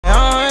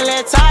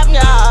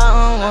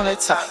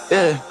top,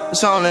 yeah,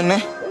 it's on in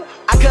there.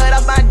 I cut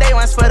off my day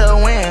ones for the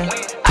win.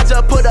 I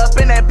just put up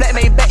in that black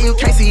made back, you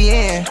can't see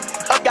in.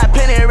 Up got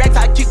plenty of racks,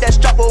 I keep that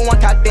strap with one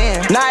cocked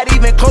in. Not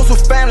even close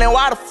with family,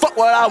 why the fuck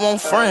would I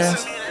want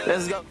friends?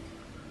 Let's go.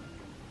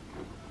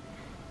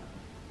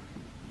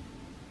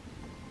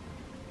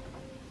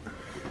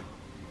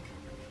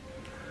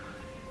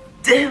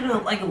 Damn,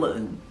 I like it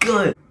looking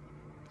good.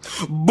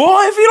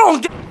 Boy, if you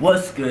don't get...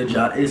 What's good,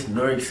 y'all? It's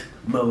Nurk's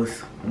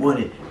Most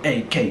Wanted,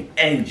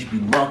 aka you be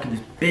locking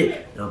this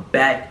bit. And I'm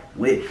back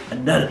with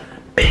another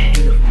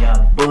banger for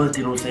y'all boys,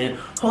 you know what I'm saying?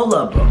 Hold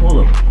up, bro,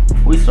 hold up.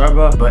 Before we start,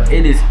 bro, but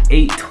it is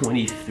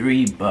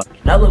 8:23, bro.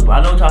 Now look, bro,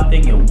 I know what y'all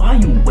thinking. Why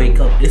you wake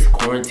up? It's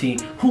quarantine.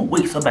 Who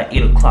wakes up at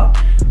 8 o'clock?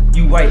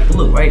 You right, but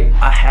look, right?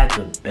 I had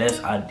the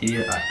best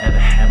idea I ever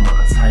had in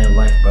my entire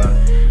life,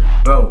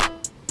 bro. Bro,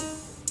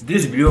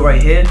 this video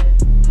right here,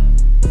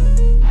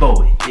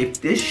 bro, if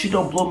this shit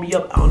don't blow me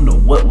up, I don't know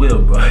what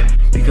will, bro.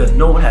 Because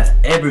no one has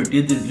ever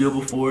did this video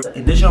before.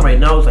 And this one right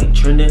now is like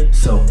trending.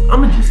 So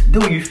I'ma just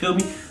do it, you feel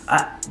me?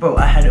 Bro,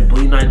 I had a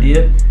brilliant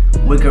idea.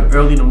 Wake up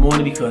early in the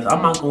morning because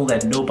I'm not gonna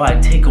let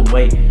nobody take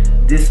away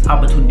this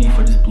opportunity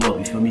for this blow up,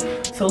 you feel me?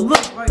 So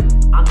look, right,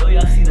 I know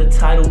y'all see the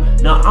title.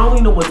 Now I don't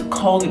even know what to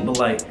call it, but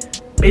like,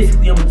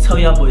 basically I'm gonna tell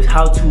y'all boys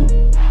how to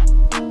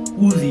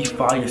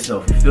Uzi-fy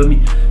yourself, you feel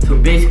me? So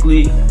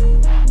basically,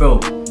 bro,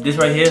 this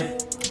right here,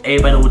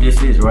 everybody know what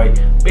this is, right?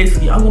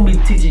 Basically, I'm gonna be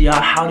teaching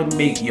y'all how to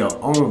make your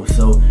own.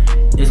 So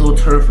it's gonna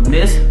turn from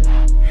this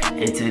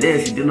into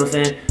this, you know what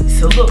I'm saying?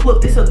 So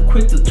look, it's a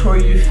quick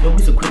tutorial, you feel me?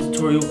 It's a quick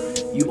tutorial.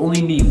 You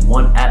only need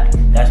one app.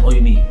 That's all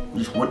you need,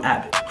 just one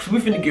app. So we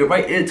finna get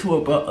right into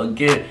it, but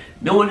again,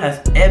 no one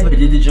has ever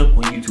did the jump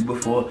on YouTube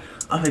before.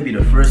 I'm gonna be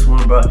the first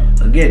one, bro.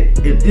 Again,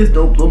 if this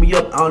don't blow me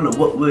up, I don't know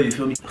what will, you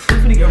feel me? So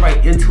we're finna get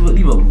right into it.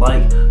 Leave a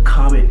like,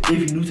 comment. If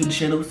you're new to the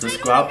channel,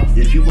 subscribe.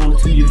 If you want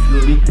to, you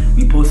feel me?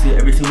 We post it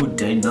every single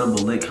day, nothing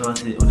but lit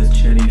content on this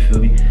channel, you feel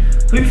me?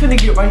 So we finna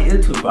get right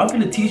into it, bro. I'm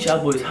finna teach y'all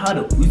boys how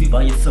to Uzi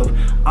by yourself.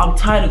 I'm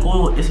tired of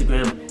going on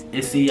Instagram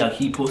and see y'all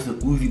keep posting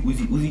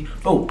Uzi.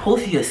 Bro,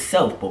 post it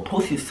yourself, bro.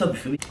 Post it yourself, you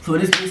feel me? So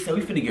with this being said,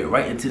 we finna get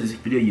right into this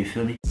video, you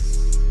feel me?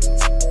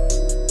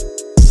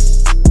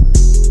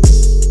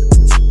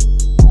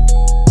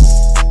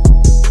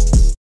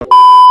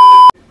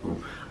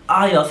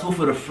 Alright, y'all, so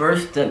for the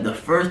first step, the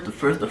first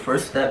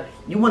step,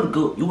 you wanna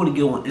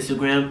get on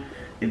Instagram.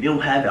 If you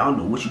don't have it, I don't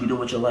know what you be doing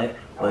with your life,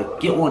 but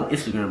get on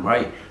Instagram,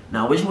 right?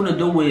 Now what you wanna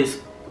do is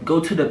go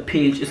to the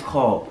page, it's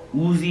called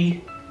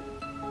Uzi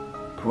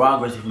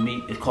Progress, for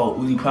me. It's called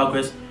Uzi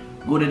Progress.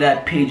 Go to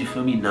that page, you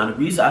feel me? Now the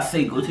reason I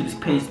say go to this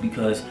page is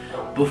because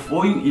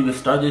before you even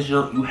start this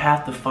jump, you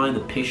have to find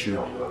the picture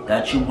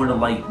that you wanna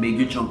like make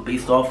your jump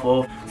based off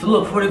of. So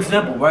look, for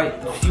example, right?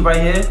 You see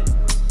right here?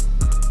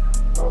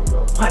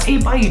 Why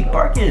everybody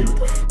barking?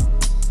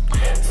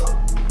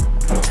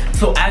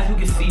 So as you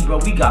can see, bro,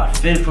 we got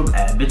Finn from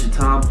Adventure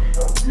Time.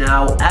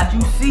 Now, as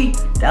you see,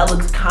 that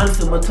looks kind of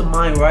similar to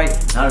mine, right?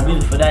 Now the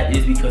reason for that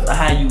is because I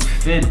had used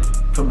Finn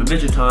from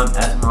Adventure Time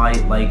as my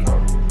like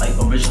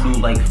original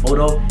like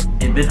photo,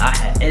 and then I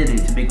had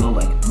edited to make it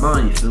look like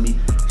mine, you feel me?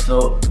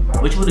 So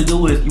what you want to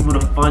do is you want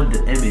to find the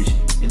image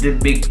and then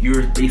make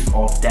yours based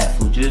off that.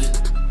 So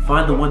just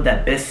find the one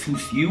that best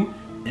suits you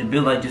and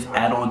then like just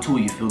add on to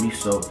it, you feel me?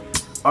 So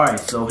alright,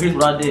 so here's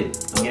what I did.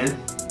 Again,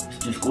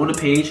 just go on the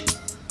page.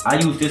 I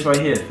used this right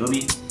here, feel me?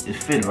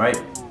 It's Finn, right?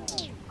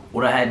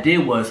 What I had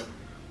did was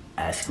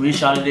I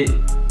screenshotted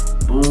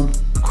it, boom,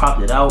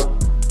 cropped it out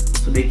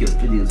to make it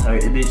fit the entire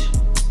image,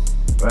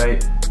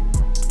 right?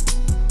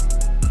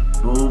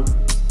 Boom,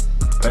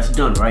 press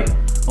done, right?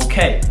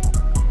 Okay,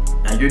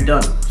 now you're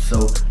done.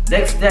 So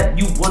next step,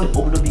 you want to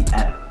open up the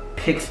app,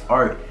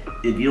 PixArt.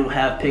 If you don't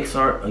have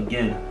PixArt,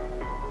 again,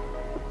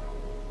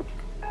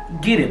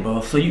 get it,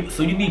 bro. So you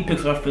need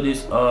PixArt for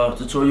this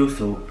tutorial.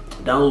 So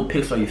download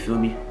PixArt, you feel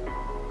me?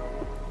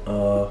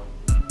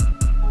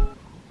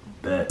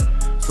 Bet.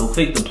 So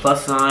click the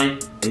plus sign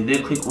and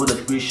then click on the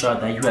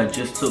screenshot that you had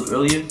just took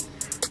earlier.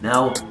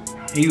 Now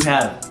here you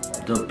have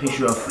the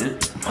picture of Finn.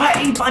 Why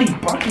everybody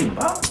barking,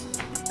 bro?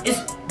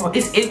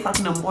 It's 8 o'clock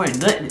in the morning.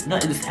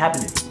 Nothing is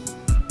happening.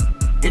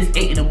 It's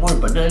 8 in the morning,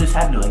 but nothing is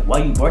happening. Like,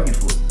 why are you barking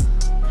for?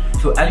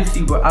 So as you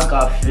see, bro, I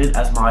got Finn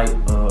as my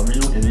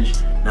original image.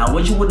 Now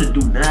what you want to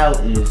do now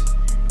is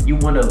you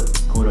want to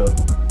go to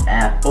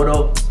add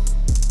photo,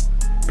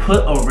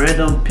 put a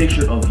random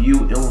picture of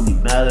you. It don't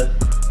really matter.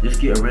 Just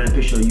get a random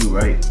picture of you,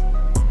 right?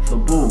 So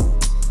boom.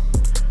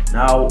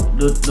 Now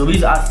the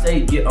reason I say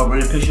get a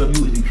random picture of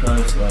you is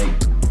because like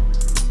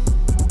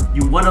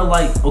you want to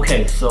like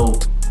okay,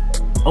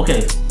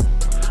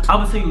 I'm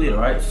gonna tell you later,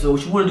 right? So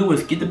what you want to do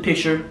is get the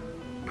picture,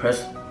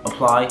 press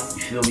apply, you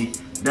feel me?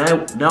 Now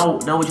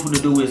what you want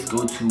to do is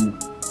go to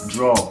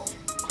draw.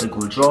 Click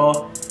on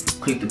draw,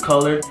 click the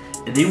color,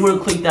 and then you want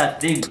to click that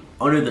thing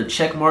under the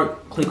check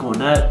mark, click on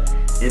that,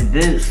 and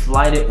then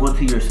slide it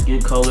onto your skin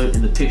color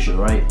in the picture,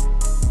 right?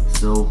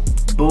 So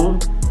boom,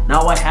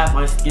 now I have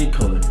my skin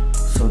color.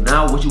 So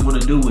now what you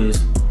want to do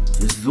is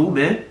just zoom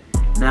in.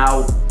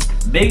 Now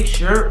make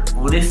sure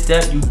on this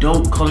step you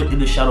don't color in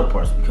the shadow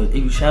parts, because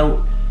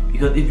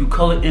if you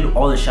color in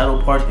all the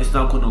shadow parts, it's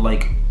not going to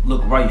like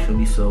look right, you feel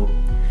me? So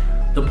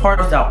the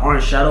parts that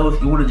aren't shadows,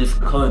 you want to just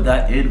color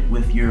that in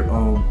with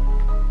your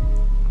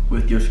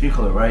skin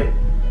color, right?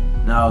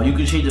 Now you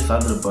can change the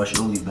size of the brush, it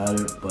don't really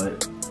matter,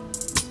 but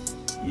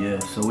yeah.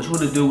 So what you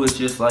want to do is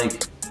just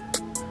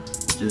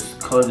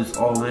color this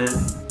all in.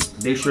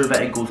 Make sure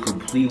that it goes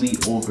completely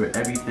over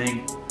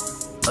everything.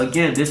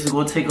 Again, this is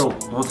gonna take a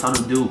long time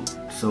to do.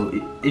 So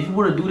if you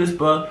want to do this,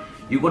 bro,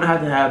 you're gonna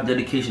have to have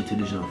dedication to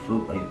this jump.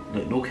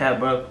 Like no cap,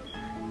 bro.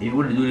 If you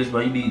want to do this,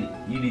 bro, you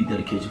need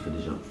dedication for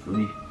this jump. Feel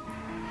me?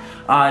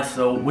 Alright,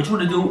 so what you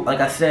want to do, like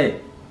I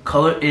said,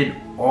 color in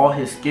all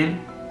his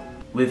skin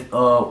with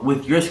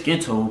your skin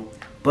tone,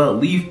 but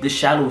leave the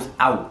shadows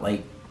out.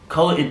 Like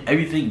color in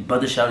everything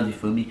but the shadows, you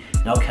feel me?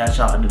 And I'll catch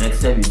y'all in the next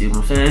step, you dig what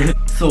I'm saying?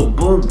 So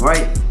boom,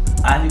 right?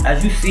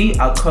 As you see,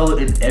 I color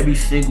in every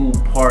single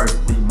part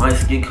with my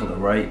skin color,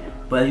 right?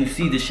 But as you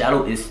see, the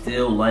shadow is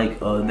still like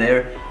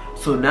there.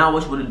 So now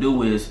what you want to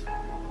do is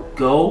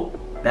go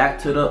back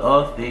to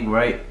the thing,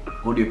 right?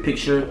 Go to your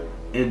picture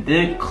and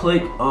then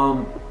click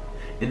and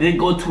then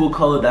go to a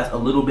color that's a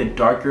little bit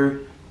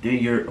darker than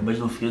your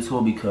original skin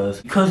tone,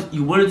 because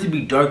you want it to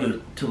be darker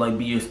to like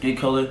be your skin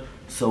color.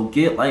 So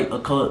get like a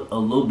color a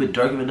little bit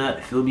darker than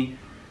that, feel me?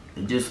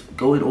 And just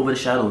go in over the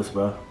shadows,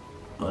 bro.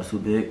 Oh, it's too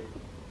big.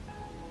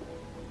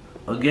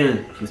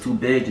 Again, if it's too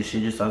big, just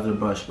change the size of the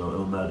brush, bro. It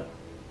don't matter.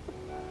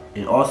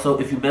 And also,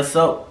 if you mess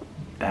up,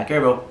 back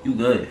arrow, you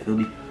good, feel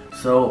me?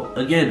 So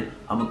again,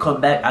 I'm gonna come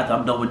back after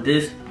I'm done with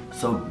this.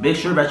 So make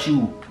sure that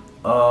you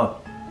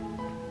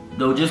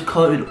just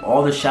color in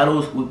all the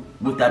shadows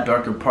with that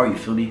darker part, you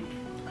feel me?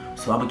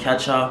 So I'm gonna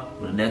catch y'all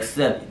with the next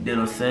step, you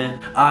know what I'm saying?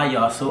 Alright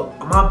y'all, so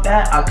my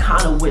bad, I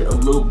kinda went a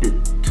little bit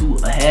too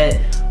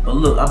ahead, but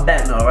look, I'm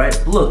back now, right?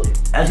 Look,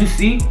 as you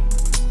see,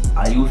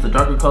 I used the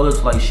darker colors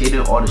to like shade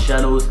in all the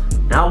shadows.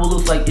 Now it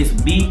looks like it's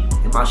me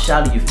and my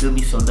shadow, you feel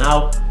me? So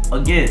now,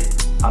 again,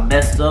 I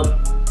messed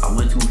up. I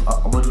went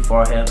too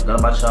far ahead, forgot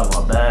about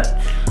y'all, my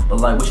bad. But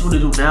like, what you wanna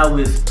do now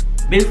is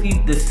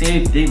basically the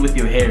same thing with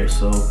your hair.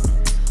 So,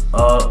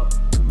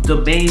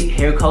 the main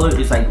hair color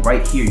is like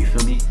right here, you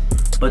feel me?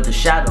 But the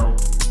shadow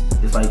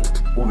is like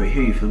over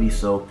here, you feel me?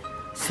 So,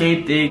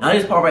 same thing. Now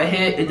this part right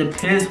here, it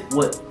depends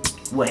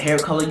what hair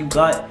color you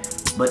got.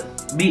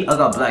 But me, I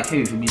got black hair,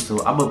 you feel me?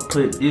 So I'm gonna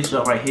put this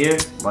jump right here,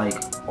 like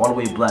all the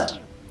way black.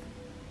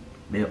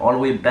 Man, all the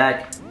way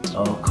back,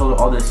 color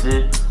all this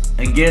in.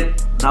 Again,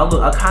 now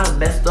look, I kind of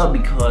messed up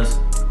because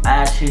I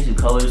had changed the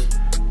colors.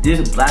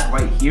 This black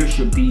right here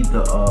should be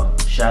the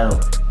shadow,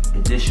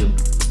 and this should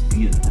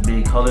be the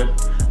main color.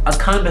 I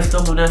kind of messed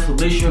up on that, so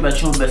make sure that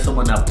you don't mess up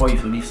on that part, you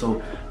feel me?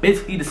 So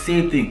basically the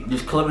same thing,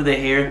 just color the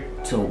hair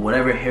to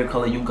whatever hair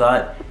color you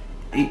got.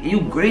 You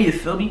gray, you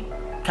feel me?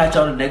 Catch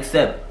y'all in the next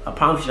step. I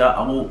promise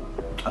y'all,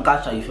 I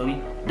got y'all, you feel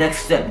me? Next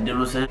step, you know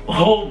what I'm saying?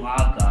 Oh my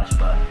gosh,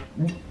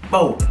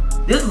 bro,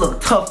 this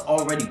look tough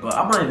already, bro.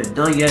 I'm not even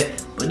done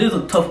yet, but this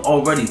look tough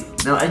already.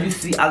 Now, as you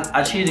see,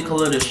 I changed the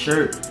color of the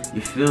shirt,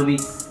 you feel me?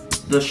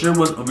 The shirt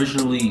was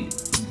originally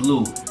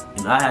blue,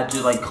 and I had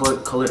to like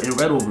color in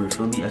red over it,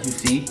 feel me? As you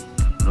see,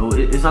 you know,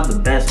 it's not the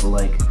best, but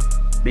like,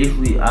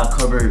 basically I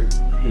covered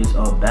his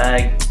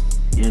bag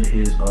and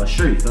his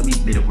shirt, you feel me?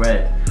 Made it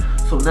red.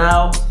 So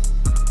now,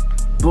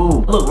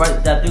 boom. Look,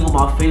 right, that thing on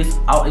my face,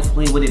 I'll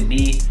explain what it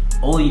means.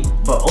 Only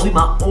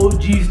my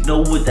OGs know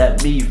what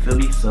that means, you feel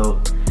me?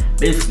 So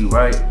basically,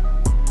 right,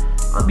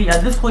 I mean,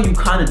 at this point you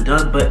kind of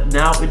done, but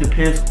now it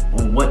depends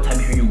on what type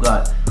of hair you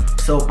got.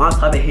 So my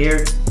type of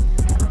hair,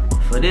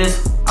 for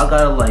this, I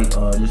gotta like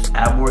just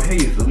add more hair,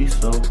 you feel me?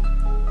 So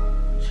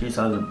change size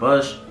of the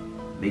brush,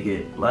 make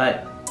it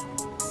black.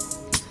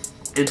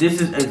 And this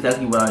is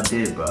exactly what I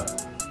did, bro.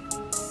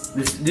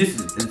 This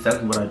is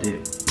exactly what I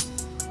did.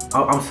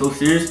 I'm so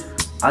serious.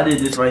 I did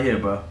this right here,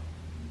 bro.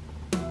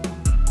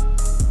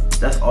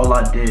 That's all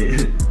I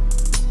did.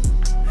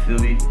 Feel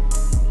me?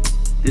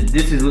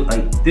 This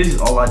is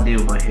all I did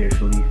with my hair.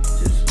 Feel me?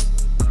 Just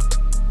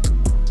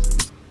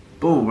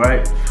boom,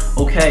 right?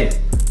 Okay.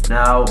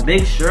 Now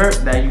make sure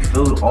that you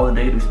fill all the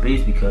negative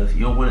space, because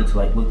you don't want it to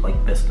like look like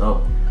messed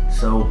up.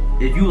 So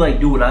if you like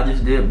do what I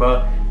just did,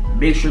 bro,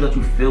 make sure that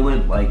you fill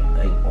in like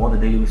all the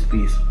negative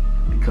space,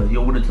 because you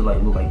don't want it to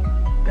like look like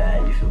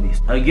bad, you feel me?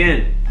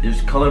 Again,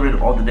 just color in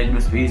all the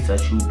negative space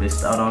that you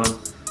missed out on.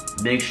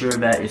 Make sure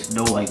that it's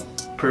no like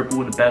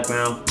purple in the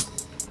background,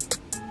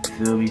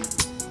 feel me?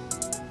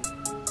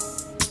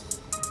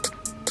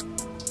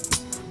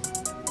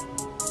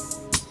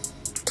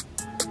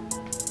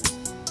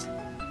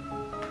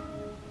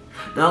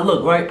 Now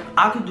look, right,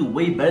 I could do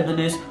way better than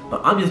this,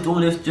 but I'm just doing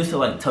this just to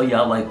like tell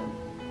y'all like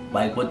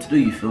what to do,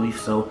 you feel me?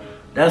 So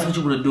that's what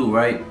you want to do,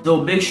 right?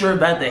 So make sure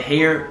that the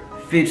hair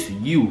fits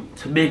you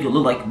to make it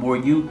look like more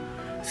you.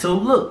 So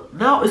look,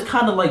 now it's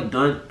kind of like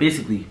done,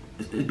 basically.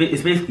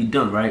 It's basically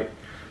done, right?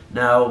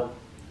 Now,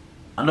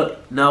 I know.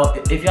 Now,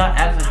 if y'all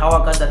asking how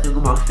I got that thing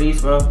on my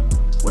face, bro,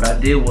 what I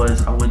did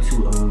was I went to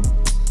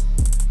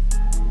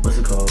what's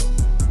it called?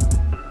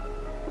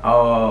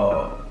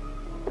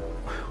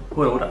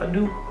 What I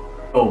do?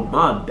 Oh,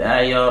 my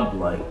bad, y'all.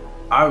 Like,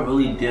 I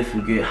really did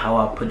forget how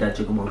I put that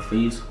joke on my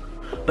face.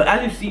 But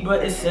as you see, bro,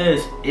 it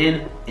says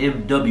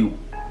NMW.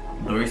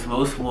 Norris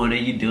most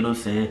wanted, you do what I'm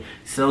saying?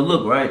 So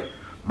look, right?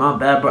 My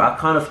bad, bro.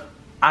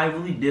 I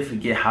really did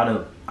forget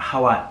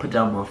how I put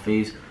that on my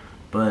face.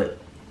 But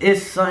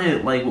it's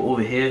something like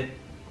over here.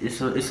 It's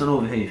something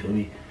over here, you feel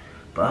me?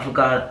 But I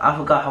forgot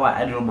how I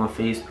added it on my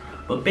face.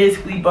 But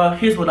basically, bro,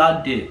 here's what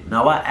I did.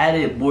 Now I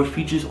added more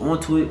features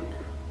onto it.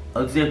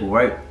 Example,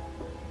 right?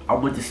 I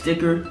went to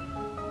sticker,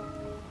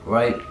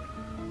 right?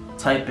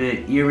 Type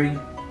in earring.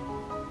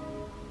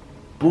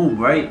 Boom,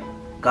 right?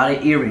 Got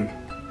an earring.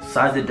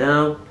 Size it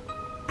down,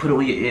 put it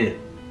on your ear.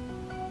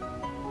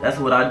 That's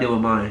what I did with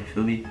mine,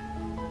 feel me?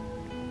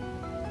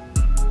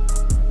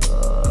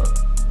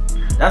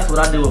 That's what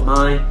I did with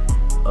mine.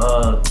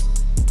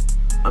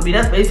 I mean,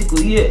 that's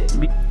basically it.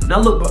 Now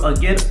look, bro,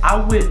 again, I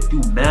went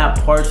through mad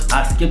parts.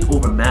 I skipped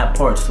over mad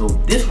parts. So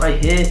this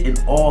right here in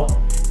all,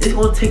 it's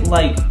gonna take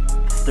like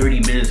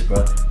 30 minutes,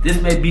 bro.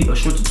 This may be a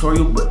short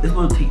tutorial, but it's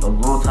gonna take a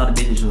long time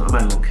to make this. I'm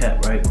not gonna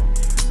cap, right?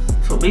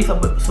 So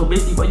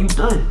basically, bro, you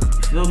done.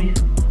 You feel me?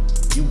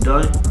 You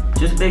done.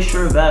 Just make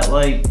sure that,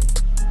 like,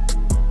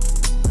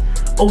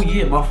 oh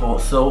yeah, my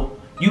fault. So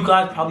you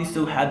guys probably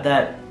still have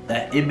that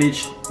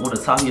image on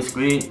the top of your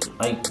screen,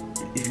 like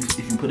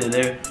if you put it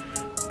there.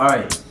 All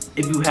right,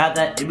 if you have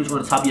that image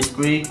on the top of your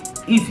screen,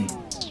 easy.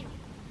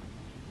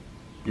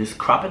 Just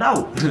crop it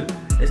out.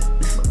 it's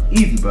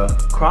easy, bro.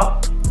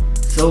 Crop.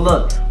 So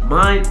look,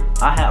 mine,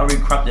 I had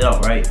already cropped it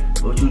out, right?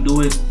 But what you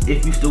do is,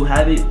 if you still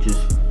have it, just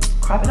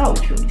crop it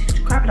out. You feel me?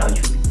 Just crop it out.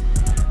 You feel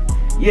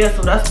me? Yeah.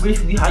 So that's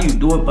basically how you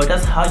do it, but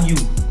that's how you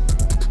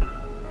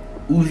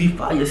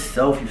Uzify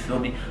yourself. You feel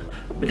me?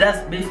 But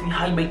that's basically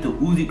how you make the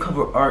Uzi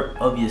cover art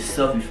of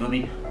yourself. You feel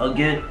me?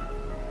 Again,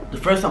 the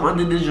first time I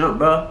did this jump,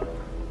 bro,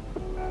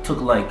 took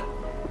like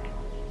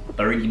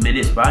 30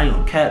 minutes, but I ain't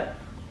gonna cap.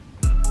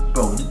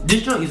 Bro,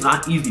 this jump is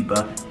not easy,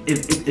 bro.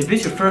 If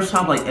it's your first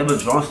time like ever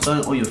drawing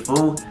something on your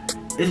phone,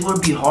 it's gonna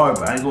be hard,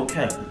 bro. I ain't gonna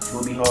cap. It's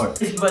gonna be hard.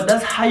 But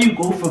that's how you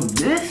go from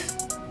this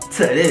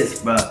to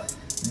this, bro.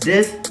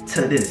 This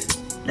to this.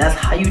 That's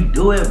how you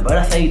do it, bro.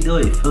 That's how you do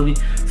it, you feel me?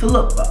 So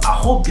look, bro, I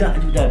hope y'all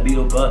enjoyed that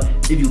video, bro.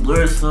 If you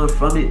learned something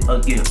from it,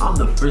 again, I'm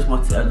the first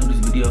one to ever do this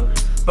video.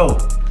 Bro,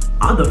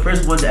 I'm the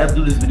first one to ever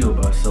do this video,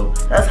 bro. So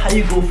that's how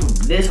you go from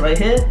this right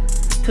here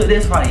to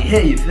this right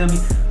here, you feel me?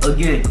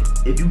 Again,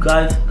 if you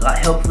guys got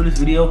help from this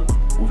video,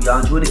 if y'all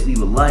enjoyed it,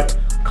 leave a like,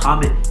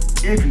 comment.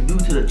 If you're new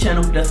to the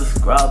channel, hit that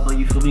subscribe button,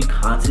 you feel me?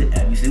 Content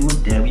every single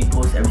day, we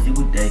post every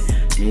single day,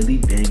 daily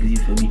bangers, you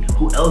feel me?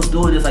 Who else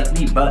doing this like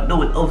me, bro? No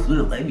one else doing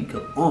it like me,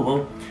 come on,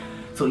 bro.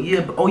 So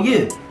yeah, oh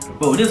yeah,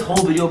 bro, this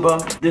whole video, bro,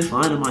 this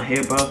line in my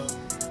hair, bro,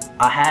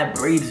 I had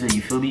braids in,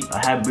 you feel me?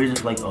 I had braids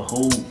for like a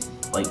whole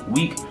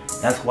week.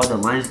 That's why the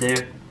line's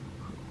there.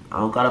 I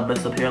don't got a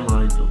messed up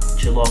hairline, so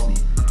chill off me.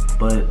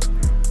 But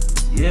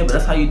yeah, but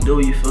that's how you do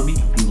it, you feel me?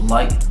 You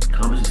like,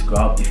 comment,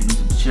 subscribe if you're new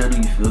to the channel,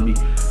 you feel me?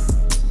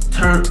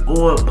 Turn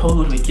on post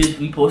notifications,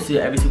 we post it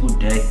every single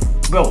day.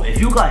 Bro, if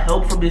you got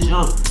help from this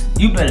jump,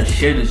 you better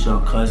share this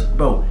jump, cause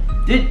bro,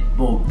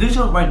 this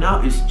jump right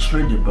now is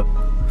trending, bro.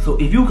 So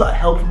if you got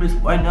help from this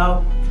right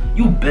now,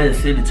 you better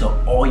send it to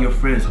all your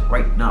friends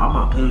right now. I'm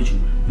not playing with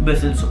you. You better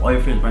send it to all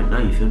your friends right now,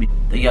 you feel me?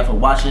 Thank y'all for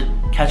watching.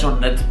 Catch you on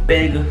the next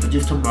banger for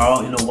just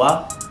tomorrow. You know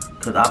why?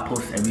 Cause I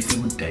post every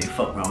single day.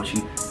 Fuck around with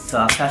you. So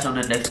I'll catch you on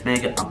the next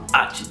banger. I'm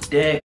out your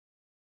day.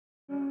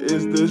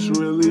 Is this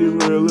really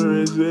real or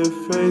is it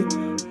fake?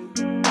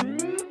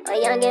 A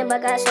youngin'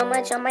 but got so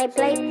much on my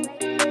plate.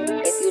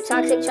 If you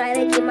toxic, try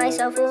to keep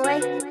myself away.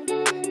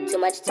 Too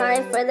much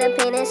time for the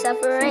pain and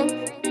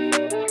suffering.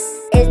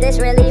 Is this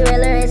really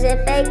real or is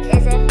it fake?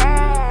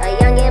 A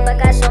youngin'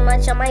 but got so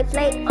much on my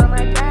plate.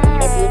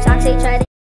 If you toxic, try to